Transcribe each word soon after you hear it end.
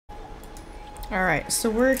Alright, so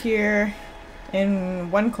we're here in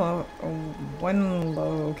Wenlocan.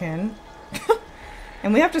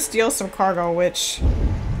 And we have to steal some cargo, which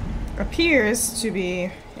appears to be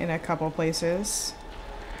in a couple places.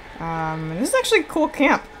 And this is actually a cool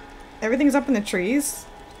camp. Everything's up in the trees.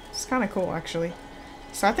 It's kind of cool, actually.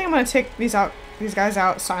 So I think I'm gonna take these guys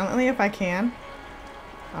out silently if I can.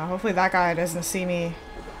 Hopefully that guy doesn't see me.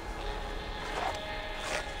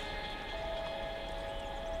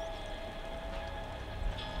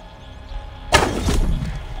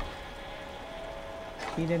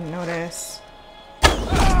 He didn't notice.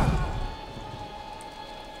 Okay.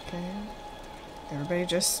 Everybody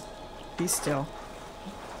just be still.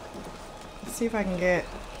 Let's see if I can get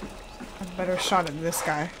a better shot at this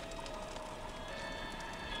guy.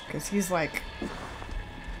 Because he's like...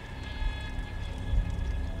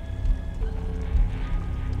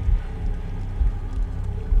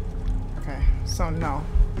 Okay, so no.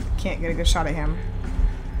 Can't get a good shot at him.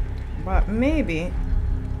 But maybe...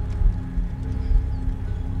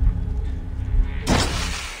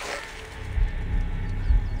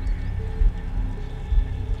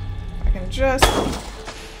 just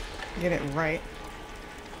get it right.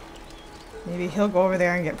 Maybe he'll go over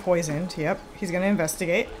there and get poisoned. Yep, he's gonna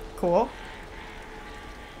investigate. Cool.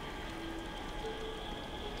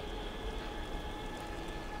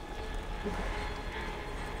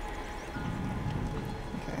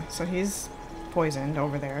 Okay, so he's poisoned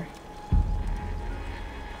over there.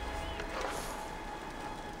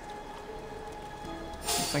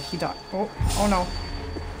 Looks like he died. Oh no.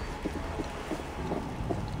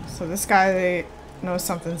 So this guy knows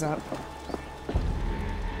something's up.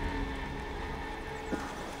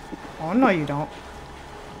 Oh, no you don't.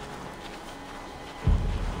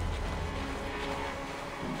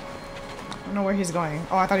 I don't know where he's going.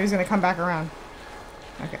 Oh, I thought he was going to come back around.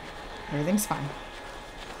 Okay. Everything's fine.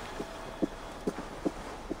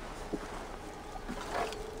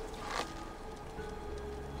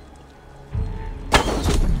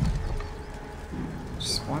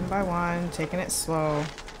 Just one by one, taking it slow.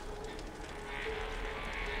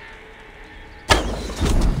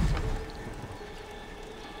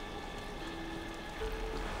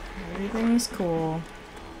 Everything's cool.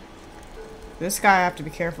 This guy I have to be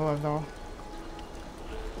careful of, though.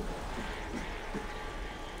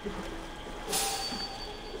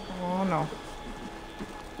 Oh, no.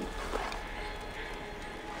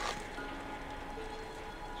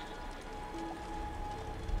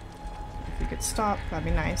 If you could stop, that'd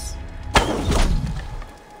be nice.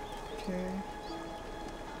 Okay.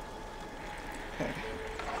 Okay.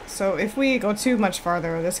 So if we go too much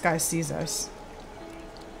farther, this guy sees us.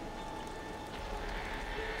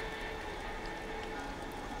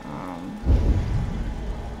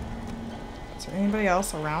 Is there anybody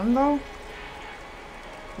else around, though?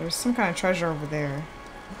 There's some kind of treasure over there.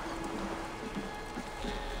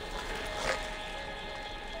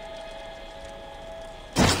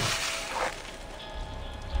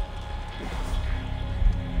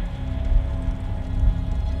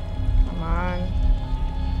 Come on.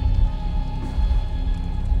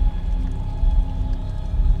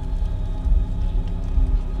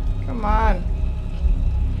 Come on.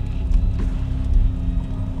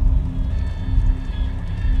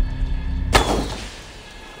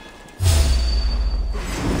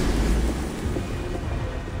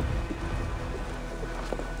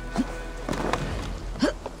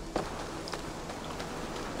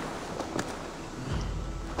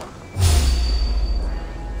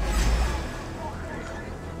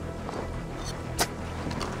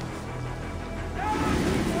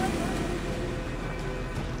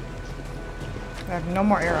 I have no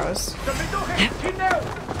more arrows.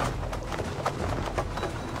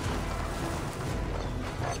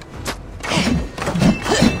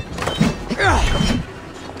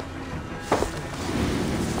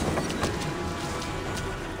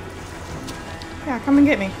 Yeah, come and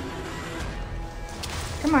get me.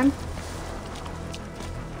 Come on.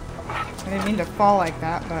 I didn't mean to fall like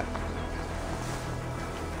that, but...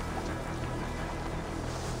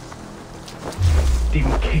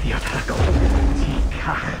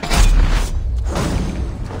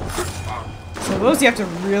 So those you have to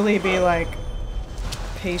really be, like,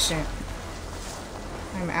 patient.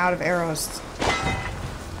 I'm out of arrows.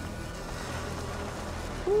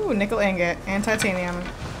 Ooh, nickel ingot and titanium.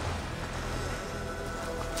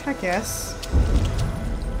 Heck yes.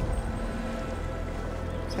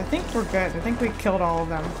 So I think we're good. I think we killed all of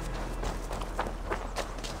them.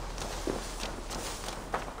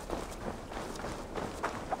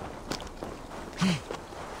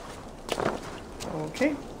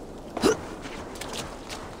 Okay.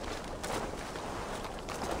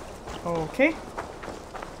 Okay.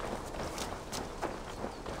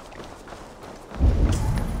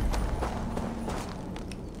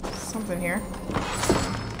 Something here.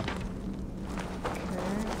 Okay.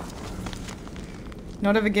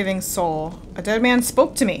 Note of a giving soul. A dead man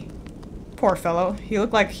spoke to me. Poor fellow. He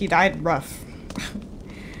looked like he died rough.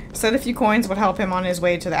 Said a few coins would help him on his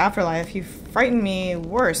way to the afterlife. He frightened me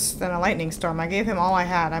worse than a lightning storm. I gave him all I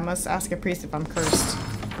had. I must ask a priest if I'm cursed.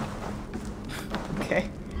 Okay.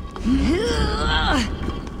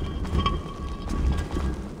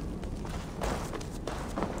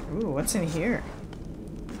 Ooh, what's in here?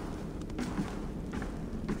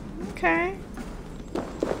 Okay.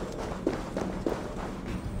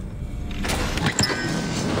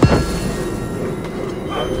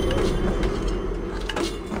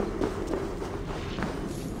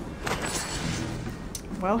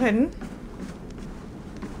 Well hidden.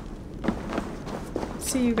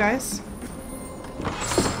 See you guys.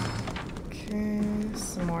 Okay,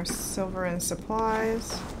 some more silver and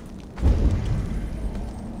supplies.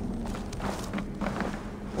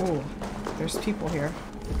 Ooh, there's people here.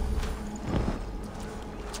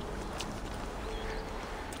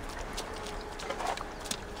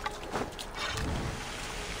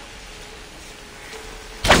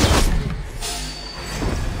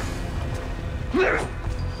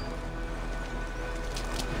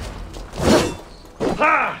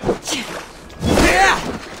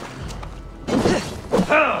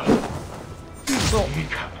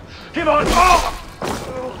 Give on!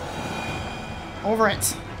 Over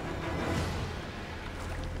it.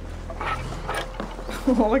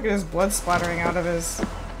 Oh, look at his blood splattering out of his...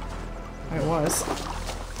 It was.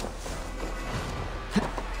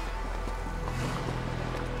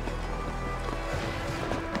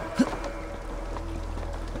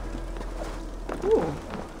 Ooh.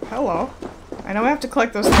 Hello. I know I have to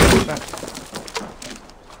collect those things, but...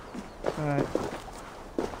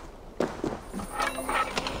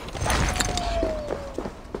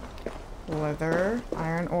 Leather,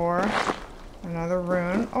 iron ore, another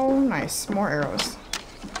rune. Oh, nice. More arrows.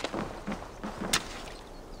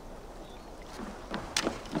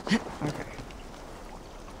 Okay.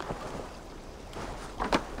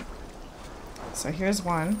 So here's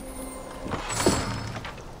one.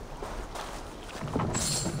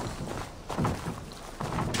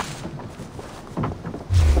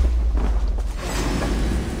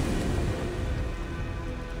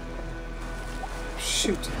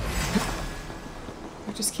 Shoot.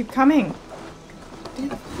 Just keep coming.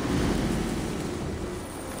 Dude.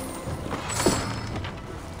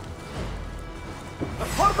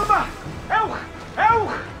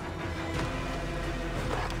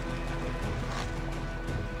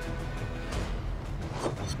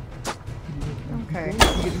 Okay.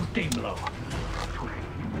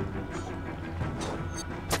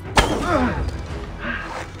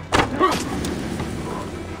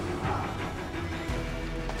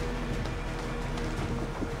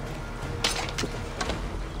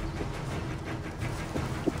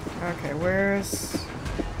 Okay, where's...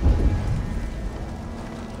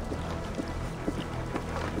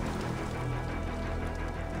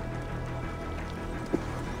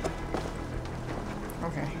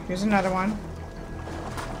 Okay, here's another one.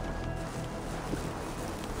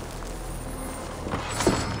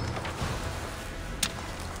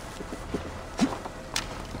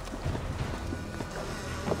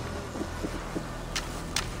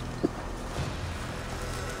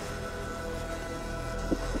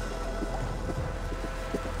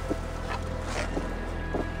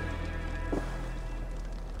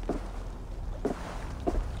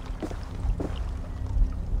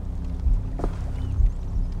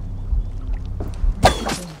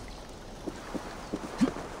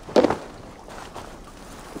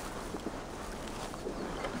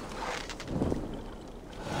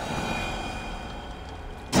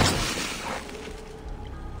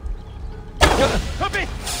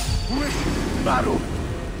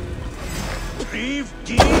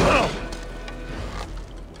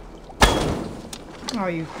 Oh,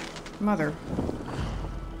 you mother.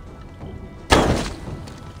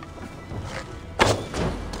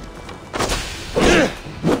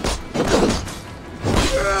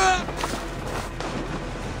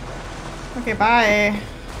 Okay, bye.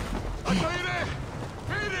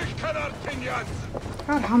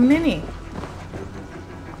 God, how many?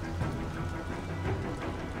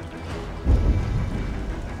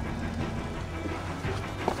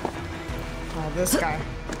 Oh, this guy.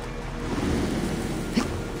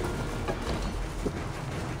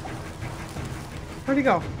 Where'd he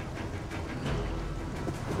go?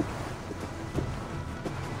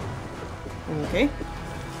 Okay.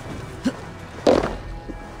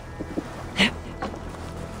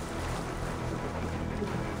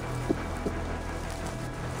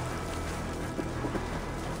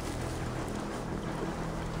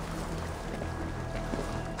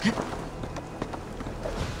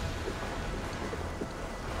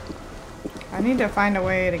 I need to find a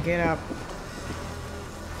way to get up.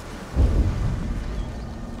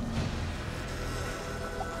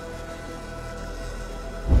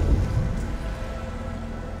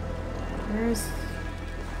 Where's...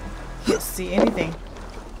 Can't see anything.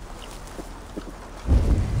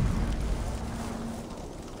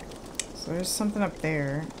 So there's something up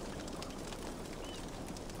there.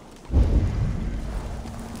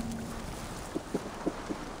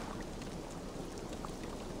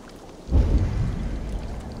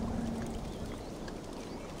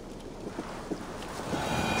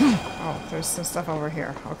 Oh, there's some stuff over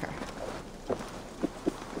here. Okay.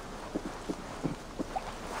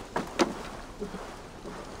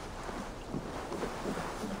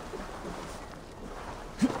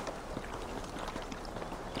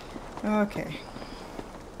 Okay.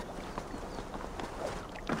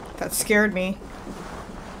 That scared me.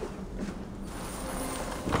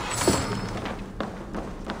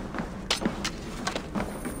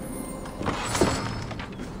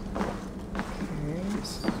 Okay,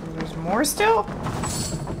 so there's more still?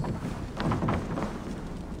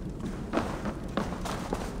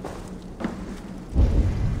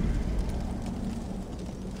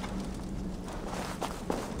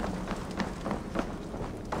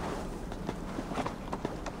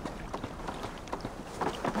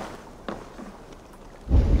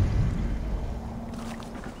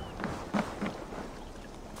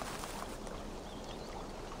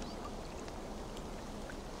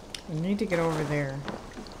 I need to get over there.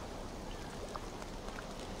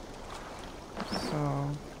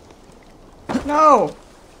 So... No!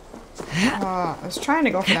 I was trying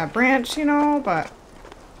to go for that branch, you know, but...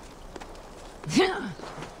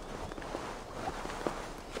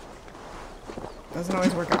 doesn't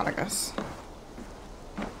always work out, I guess.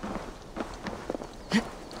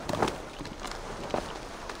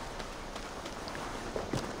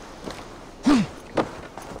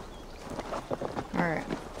 Alright.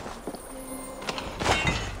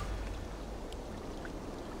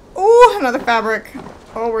 Ooh, another fabric.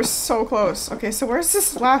 Oh, we're so close. Okay, so where's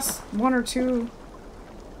this last one or two?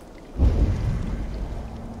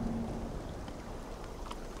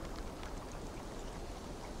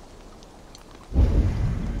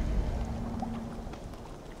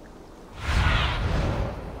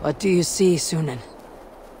 What do you see, Sunan?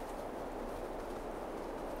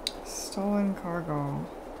 Stolen cargo.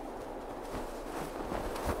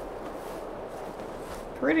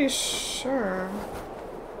 Pretty sure.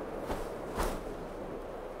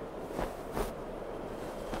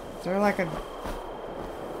 They're like a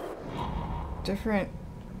different...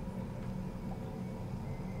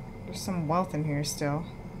 There's some wealth in here still.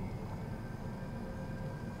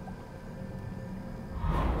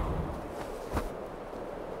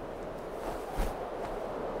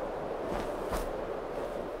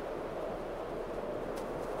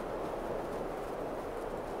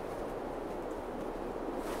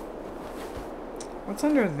 What's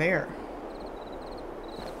under there?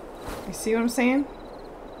 You see what I'm saying?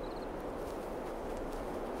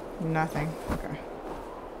 Nothing. Okay.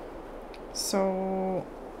 So...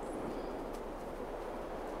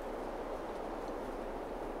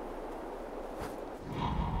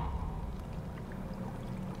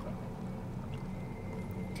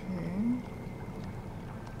 Okay.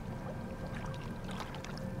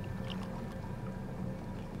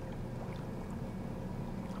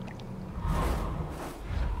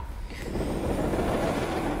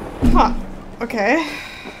 Huh. Okay.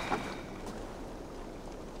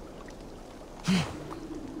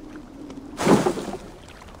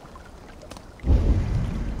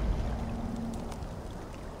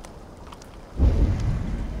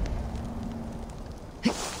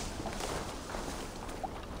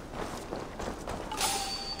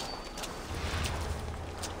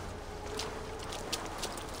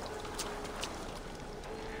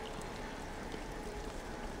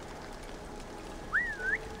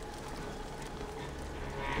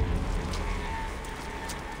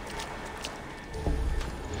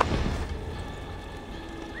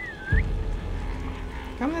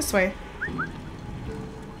 Come this way.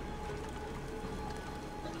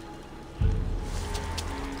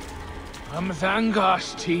 Am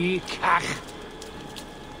ddangos ti cach.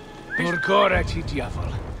 O'r gorau ti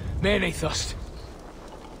diafol. Me'n eithost.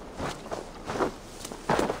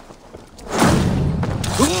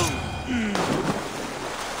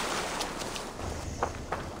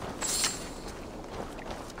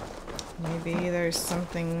 Maybe there's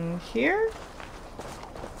something here?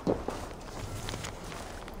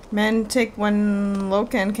 Men, take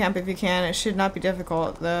Wenlocan camp if you can. It should not be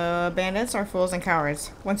difficult. The bandits are fools and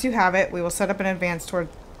cowards. Once you have it, we will set up an advance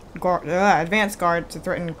guard to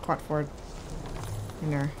threaten Quatford.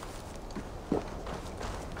 Inner.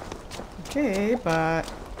 Okay,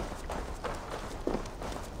 but...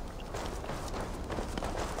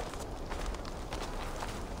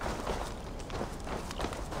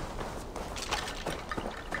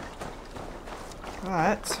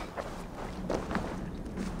 But...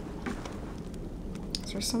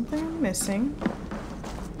 Is there something I'm missing?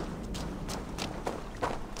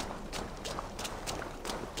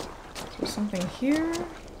 Is there something here?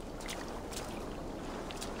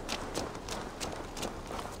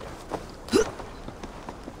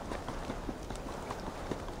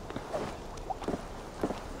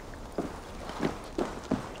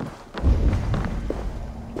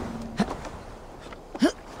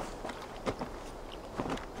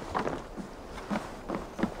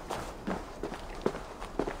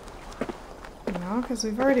 Because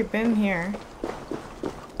we've already been here.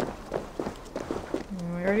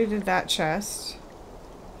 And we already did that chest.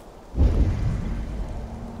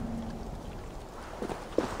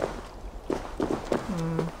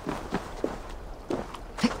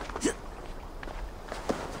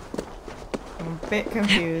 I'm a bit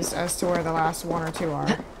confused as to where the last one or two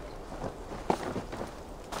are.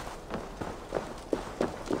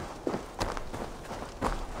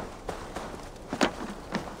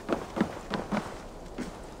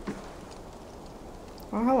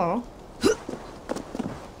 Oh, hello.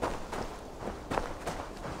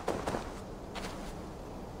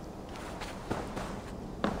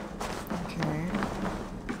 Okay.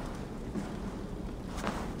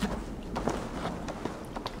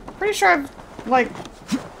 Pretty sure I've, like,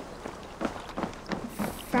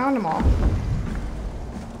 found them all.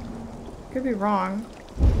 Could be wrong.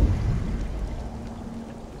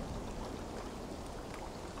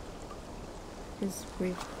 Because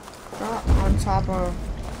we got on top of...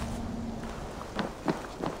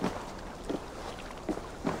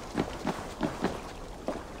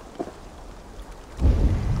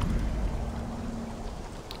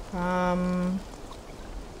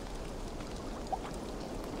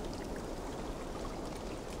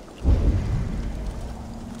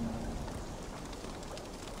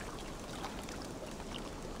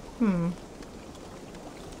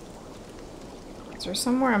 Is there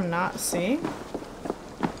somewhere I'm not seeing?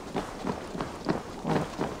 Oh.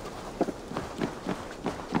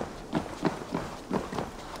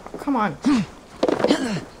 Oh, come on.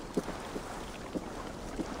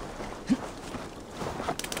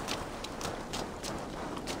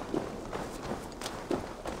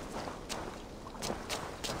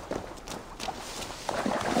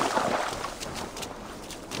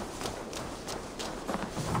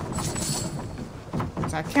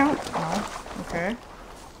 Does that count? No. Okay.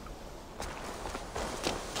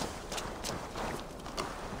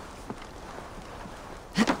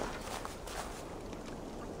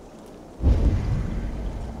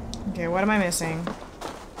 Okay, what am I missing?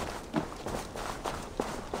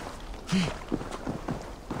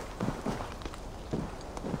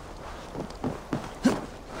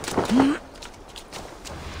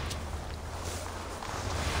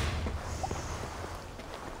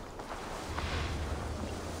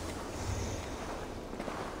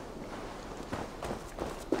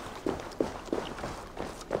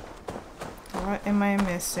 What am I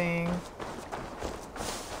missing?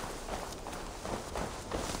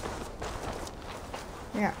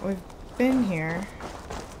 Yeah, we've been here.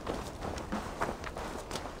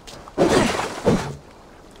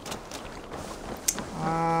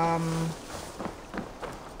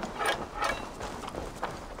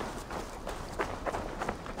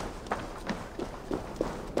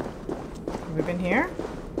 Have we been here?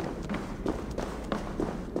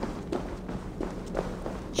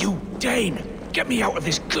 You Dane! Get me out of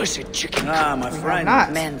this cursed chicken. Ah, my friend.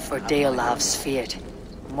 Not. Men for Daelov's feared.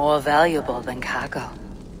 More valuable than cargo.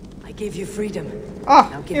 I gave you freedom. Oh,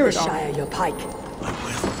 Now here give we the go. Shire your pike. I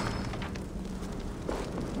will.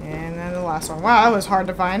 And then the last one. Wow, that was hard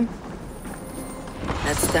to find.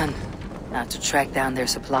 That's done. Now to track down their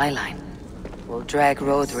supply line. We'll drag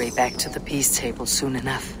Rodri back to the peace table soon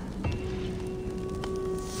enough.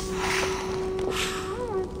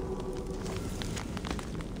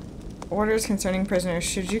 Orders concerning prisoners.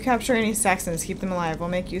 Should you capture any Saxons, keep them alive. We'll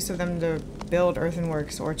make use of them to build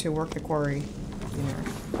earthenworks or to work the quarry.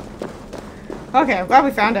 Okay, I'm glad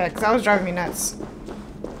we found it, because that was driving me nuts.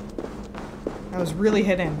 That was really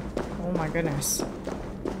hidden. Oh my goodness.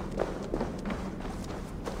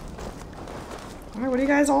 Alright, what are you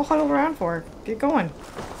guys all huddled around for? Get going.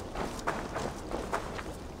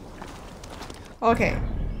 Okay.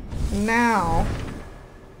 Now...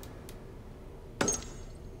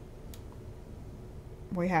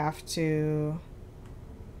 we have to...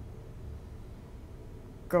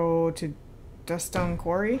 go to Duststone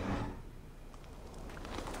Quarry,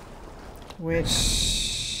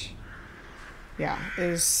 which, yeah,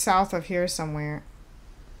 is south of here somewhere.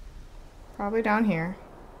 Probably down here.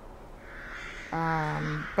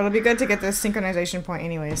 But it'll be good to get this synchronization point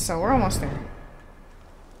anyways, so we're almost there.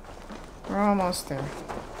 We're almost there.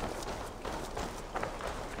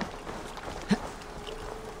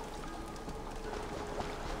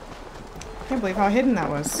 Can't believe how hidden that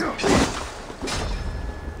was.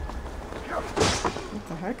 What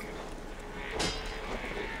the heck?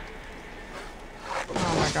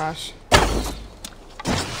 Oh my gosh.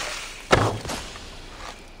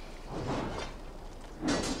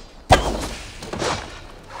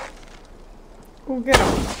 Ooh, get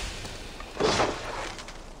him.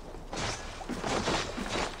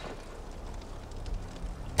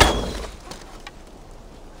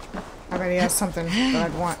 I bet he has something that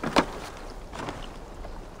I'd want.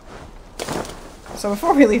 So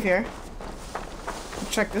before we leave here,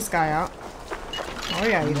 check this guy out. Oh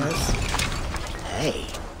yeah, he does. Hey,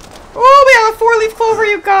 Oh, we have a 4-leaf clover,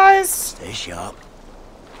 you guys! stay sharp.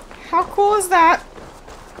 How cool is that?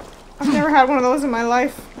 I've never had one of those in my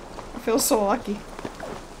life. I feel so lucky.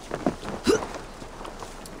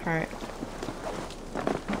 Alright.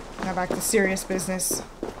 Now back to serious business.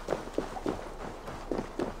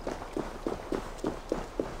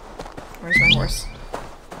 Where's my horse?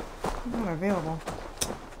 Not available.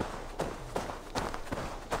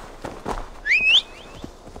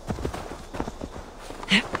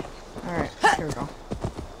 Alright, here we go.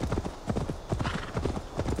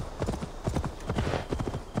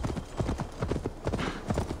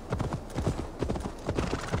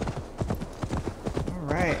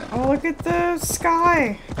 Alright. Oh, look at the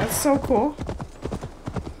sky! That's so cool.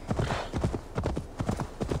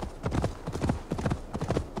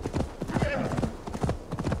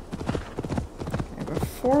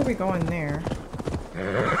 Before we go in there,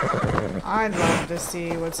 I'd love to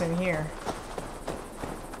see what's in here.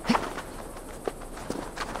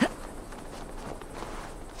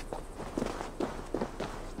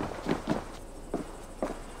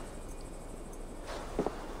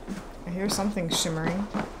 I hear something shimmering.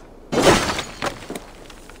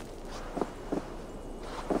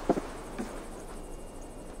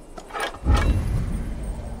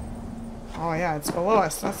 Oh yeah, it's below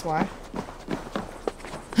us, that's why.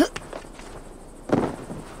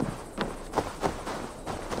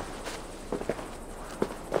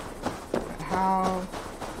 How?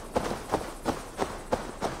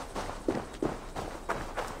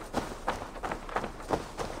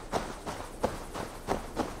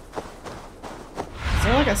 Is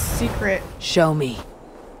there like a secret? Show me.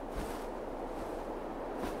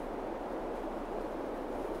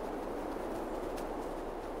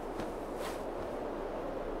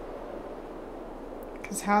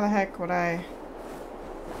 Because how the heck would I...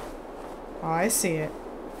 Oh, I see it.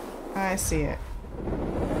 I see it.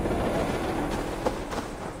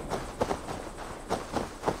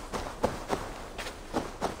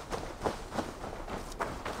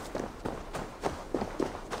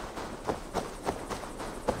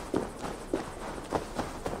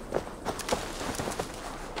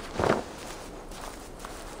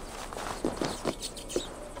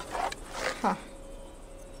 Huh.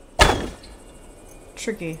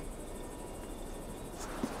 Tricky.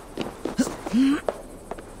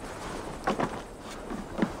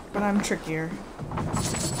 But I'm trickier.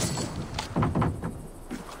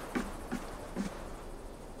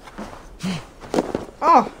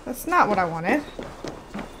 Oh, that's not what I wanted.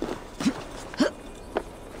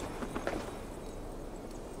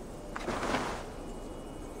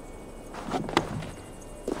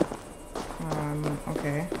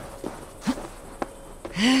 Okay.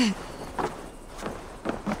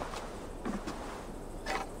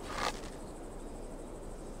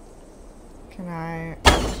 Can I...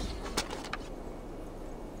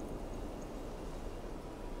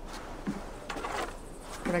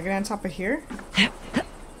 Can I get on top of here?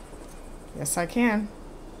 Yes, I can.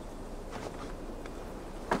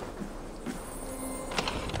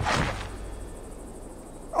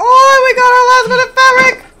 Oh, we got our last bit of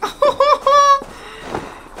fabric!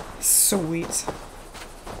 Sweet.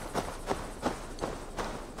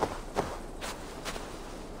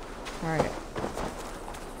 Alright.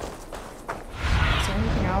 Is there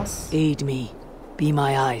anything else? Aid me. Be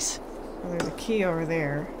my eyes. Well, there's a key over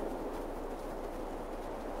there.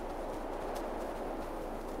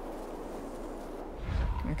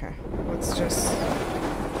 Okay,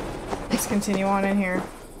 let's continue on in here.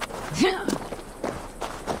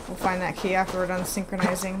 We'll find that key after we're done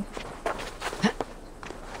synchronizing.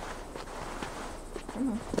 Come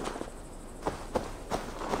on.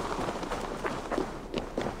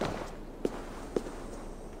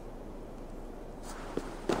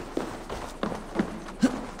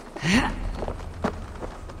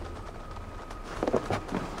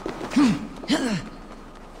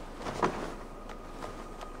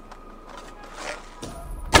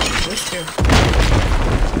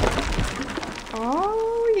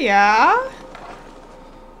 yeah?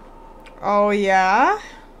 Oh, yeah?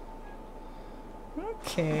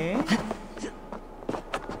 Okay.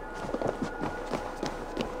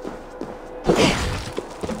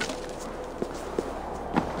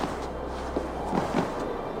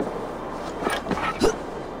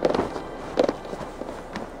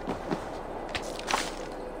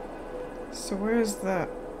 So where's the...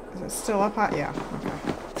 Is it still up high? Yeah, okay.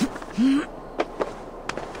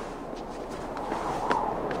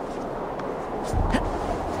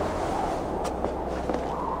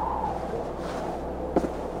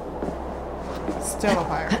 Still up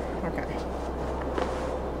higher. Okay.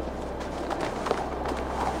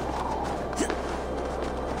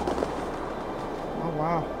 Oh,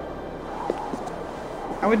 wow.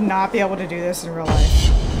 I would not be able to do this in real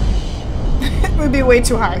life. It would be way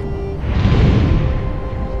too high.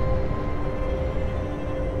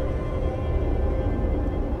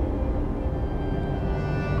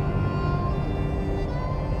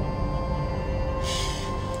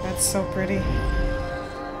 That's so pretty.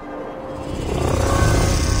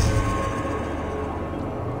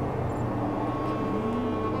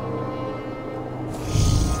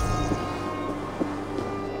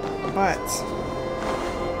 But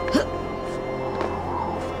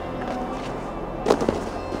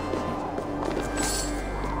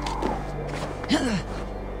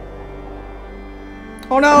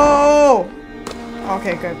oh no!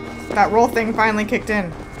 Okay, good. That roll thing finally kicked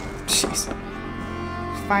in. Jeez.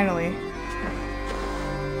 Finally.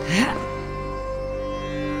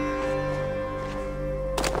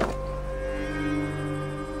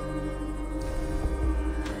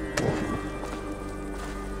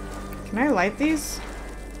 Can I light these?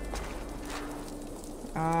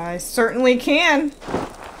 I certainly can.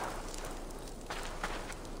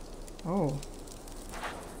 Oh.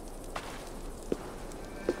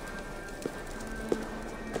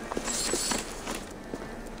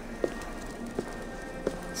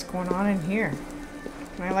 What's going on in here?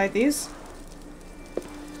 Can I light these?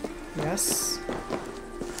 Yes.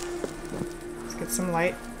 Let's get some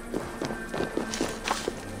light.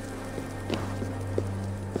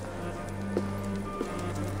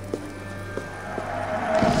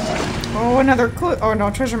 Oh, another clue. Oh,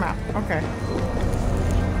 no, treasure map. Okay.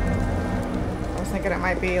 I was thinking it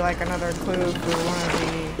might be like another clue for one of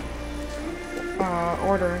the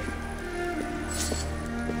order.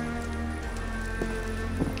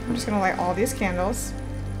 I'm just gonna light all these candles.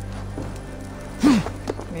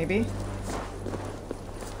 Maybe.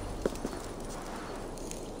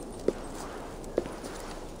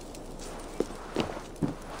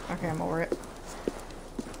 Okay, I'm over it.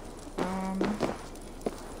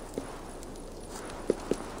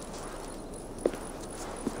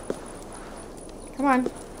 Come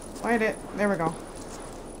on, light it. There we go.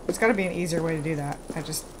 There's got to be an easier way to do that. I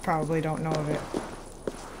just probably don't know of it.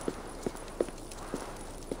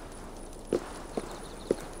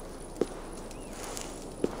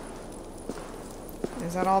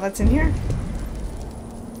 Is that all that's in here?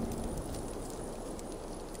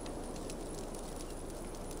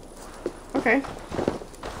 Okay.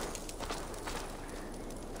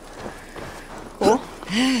 Cool.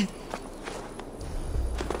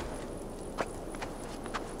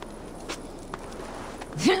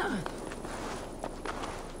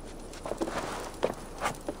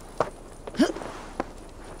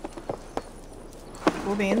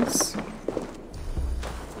 Cool beans.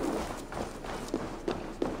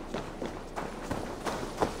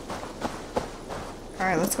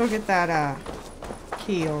 Alright, let's go get that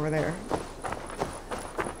key over there.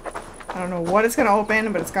 I don't know what it's gonna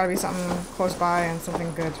open, but it's gotta be something close by and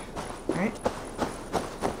something good. Right?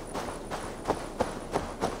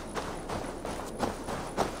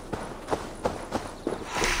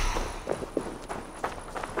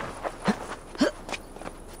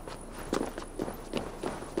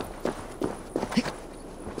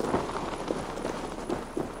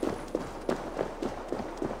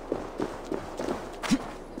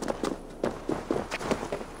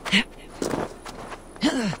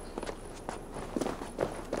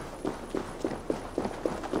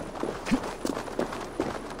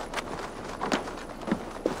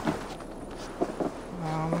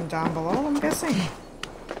 Down below, I'm guessing.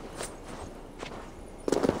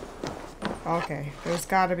 Okay, there's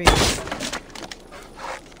gotta be...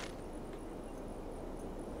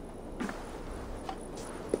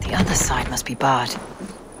 The other side must be barred.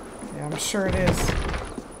 Yeah, I'm sure it is.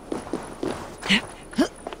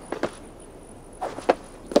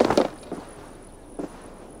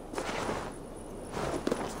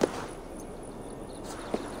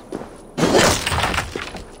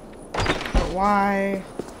 But why...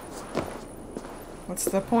 What's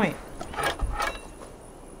the point?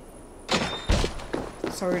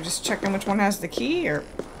 So we're just checking which one has the key, or...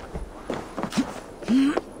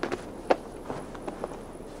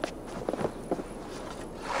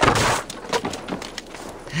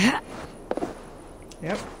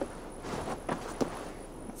 Yep.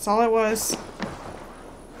 That's all it was.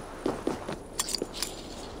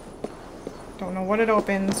 Don't know what it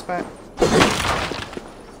opens, but...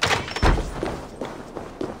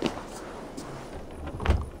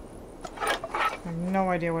 I have no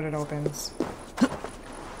idea what it opens.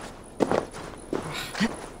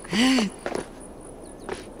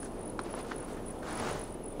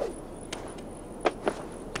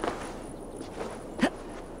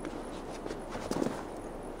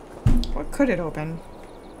 What could it open?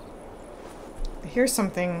 I hear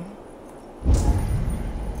something.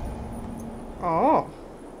 Oh.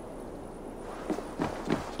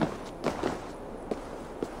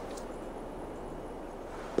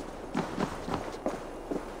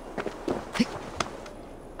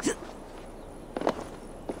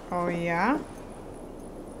 Oh, yeah?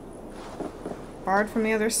 Barred from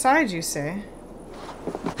the other side, you say?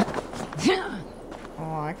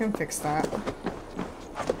 Oh, I can fix that.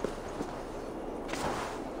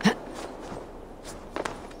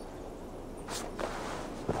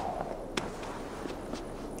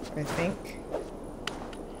 I think.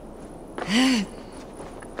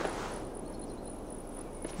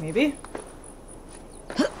 Maybe?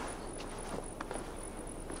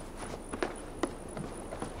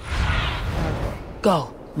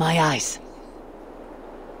 Go, my eyes.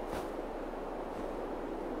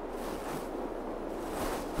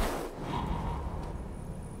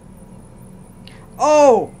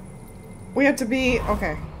 Oh! We have to be...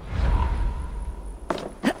 Okay.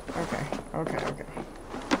 Okay, okay, okay.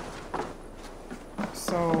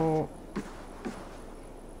 So...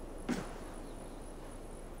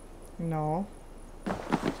 No.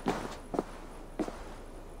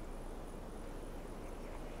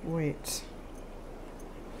 Wait.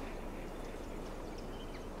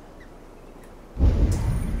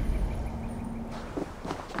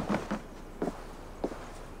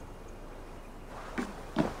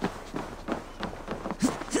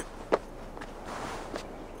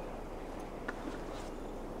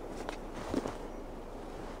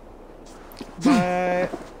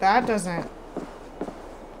 But that doesn't...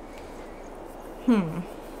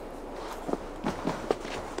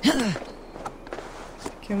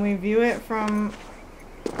 Can we view it from...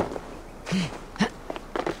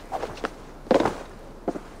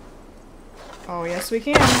 Oh, yes we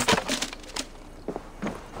can.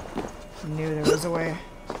 Knew there was a way.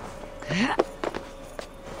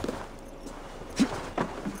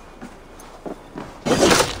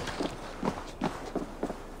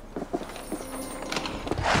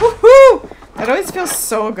 Woohoo! That always feels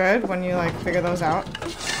so good when you like figure those out.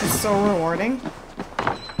 It's so rewarding.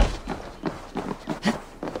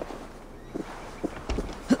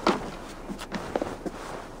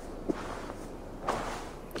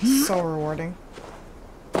 So rewarding.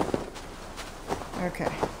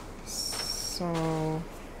 Okay. So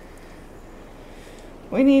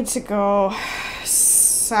we need to go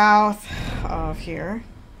south of here.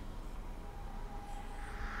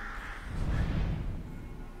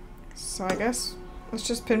 So I guess let's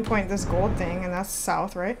just pinpoint this gold thing, and that's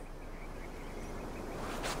south, right?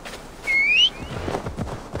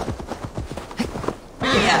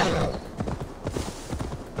 Yeah.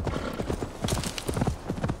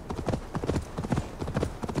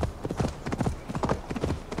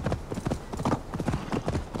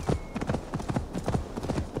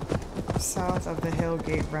 South of the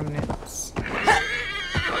Hillgate remnants.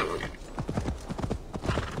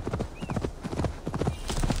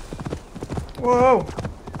 Whoa!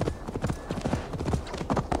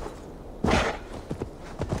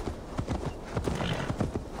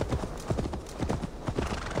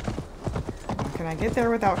 Can I get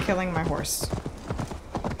there without killing my horse?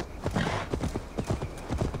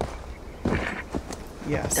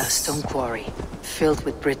 Yes. The stone quarry, filled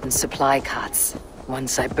with Britain's supply carts.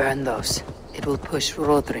 Once I burn those, it will push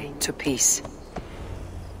Rodri to peace.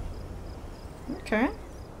 Okay.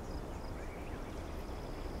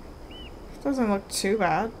 Doesn't look too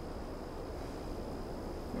bad.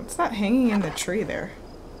 What's that hanging in the tree there?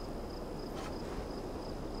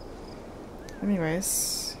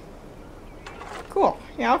 Anyways. Cool.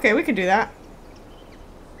 Yeah, okay, we can do that.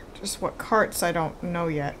 Just what carts I don't know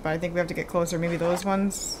yet, but I think we have to get closer. Maybe those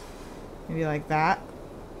ones? Maybe like that?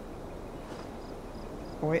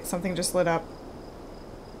 Oh wait, something just lit up.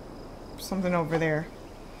 Something over there.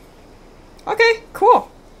 Okay, cool.